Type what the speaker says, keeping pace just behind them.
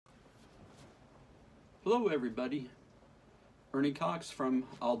Hello everybody, Ernie Cox from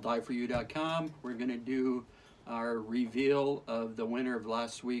I'llDieForYou.com. We're going to do our reveal of the winner of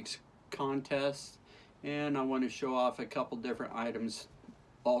last week's contest, and I want to show off a couple different items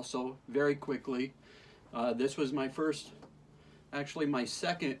also very quickly. This was my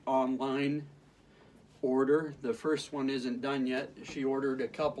second online order. The first one isn't done yet. She ordered a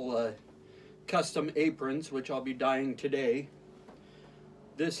couple of custom aprons, which I'll be dyeing today.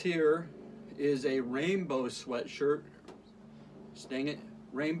 This here is a rainbow sweatshirt, dang it,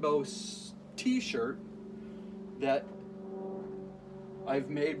 rainbow t-shirt that I've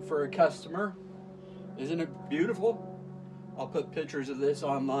made for a customer. Isn't it beautiful? I'll put pictures of this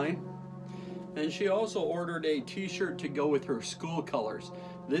online. And she also ordered a t-shirt to go with her school colors.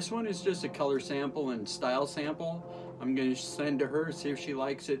 This one is just a color sample and style sample. I'm going to send to her, see if she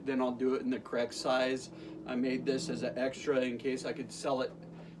likes it, then I'll do it in the correct size. I made this as an extra in case I could sell it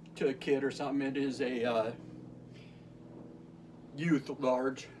to a kid or something. It is a youth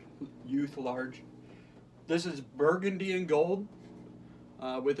large. This is burgundy and gold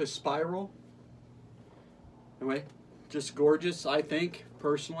with a spiral. Anyway, just gorgeous, I think,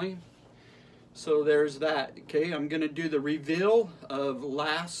 personally. So there's that. Okay, I'm gonna do the reveal of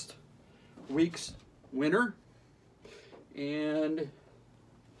last week's winner, and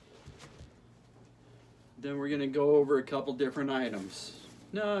then we're gonna go over a couple different items.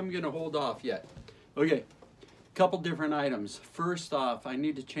 No, I'm gonna hold off yet. Okay, couple different items. First off, I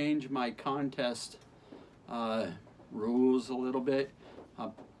need to change my contest rules a little bit.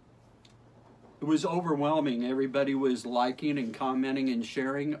 It was overwhelming. Everybody was liking and commenting and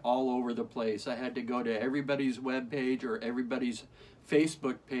sharing all over the place. I had to go to everybody's webpage or everybody's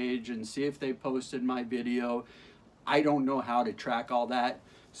Facebook page and see if they posted my video. I don't know how to track all that.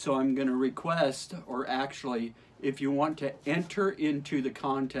 So I'm going to request, or actually, if you want to enter into the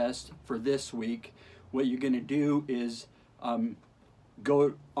contest for this week, what you're going to do is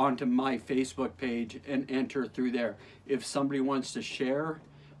go onto my Facebook page and enter through there. If somebody wants to share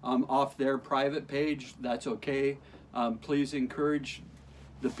off their private page, that's okay. Please encourage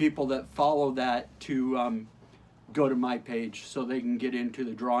the people that follow that to go to my page so they can get into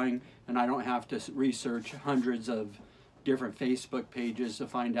the drawing, and I don't have to research hundreds of different Facebook pages to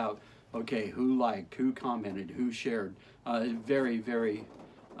find out, okay, who liked, who commented, who shared. Very, very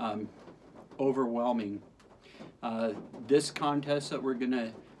overwhelming. This contest that we're going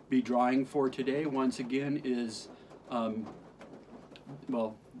to be drawing for today, once again, is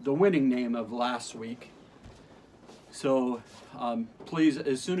well, the winning name of last week. So please,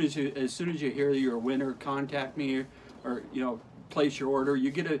 as soon as you hear your winner, contact me, or place your order. You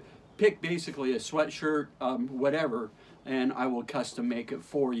get to pick basically a sweatshirt, whatever, and I will custom make it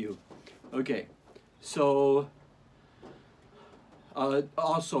for you. Okay, so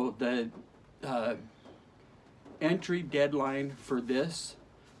also the entry deadline for this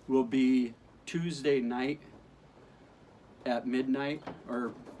will be Tuesday night at midnight,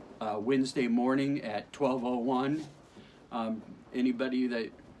 or Wednesday morning at 12:01. Anybody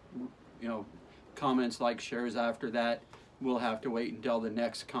that comments, like, shares after that will have to wait until the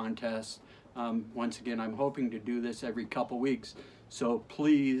next contest. Once again, I'm hoping to do this every couple weeks, so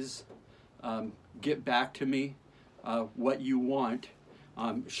please get back to me what you want.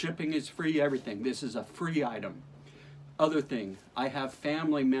 Shipping is free, everything. This is a free item. Other thing, I have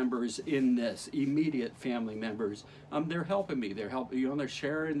family members in this, immediate family members. They're helping me. They're helping, they're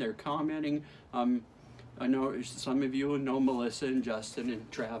sharing, they're commenting. I know some of you know Melissa and Justin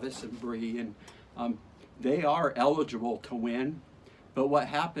and Travis and Bree, and they are eligible to win. But what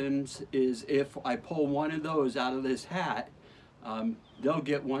happens is if I pull one of those out of this hat, they'll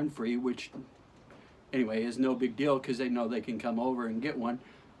get one free, which anyway is no big deal because they know they can come over and get one.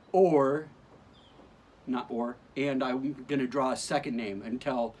 And I'm going to draw a second name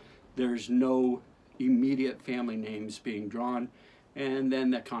until there's no immediate family names being drawn, and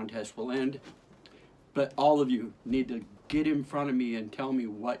then the contest will end. But all of you need to get in front of me and tell me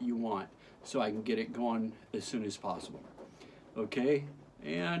what you want so I can get it going as soon as possible. Okay?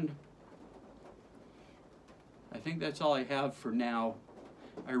 And I think that's all I have for now.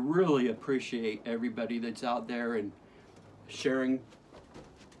 I really appreciate everybody that's out there and sharing.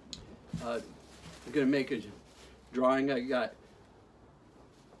 I'm going to make a drawing. I got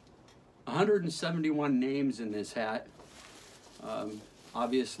 171 names in this hat.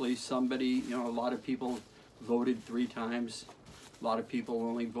 Obviously somebody, a lot of people voted 3 times. A lot of people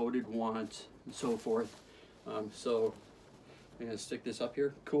only voted once, and so forth. So I'm going to stick this up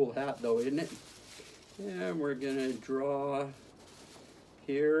here. Cool hat though, isn't it? And we're going to draw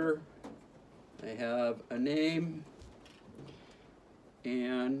here. I have a name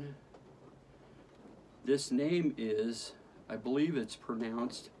and This name is, I believe it's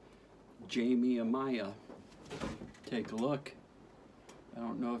pronounced Jamie Amaya. Take a look. I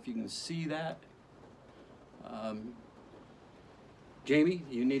don't know if you can see that. Jamie,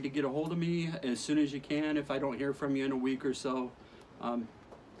 you need to get a hold of me as soon as you can. If I don't hear from you in a week or so,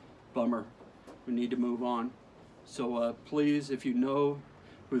 bummer. We need to move on. So please, if you know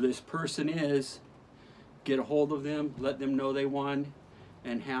who this person is, get a hold of them, let them know they won,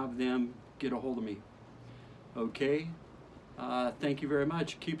 and have them get a hold of me. Okay? Thank you very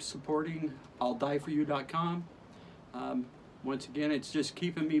much. Keep supporting I'llDieForYou.com. Once again, it's just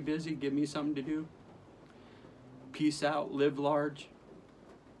keeping me busy, give me something to do. Peace out, live large.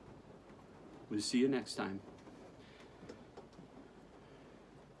 We'll see you next time.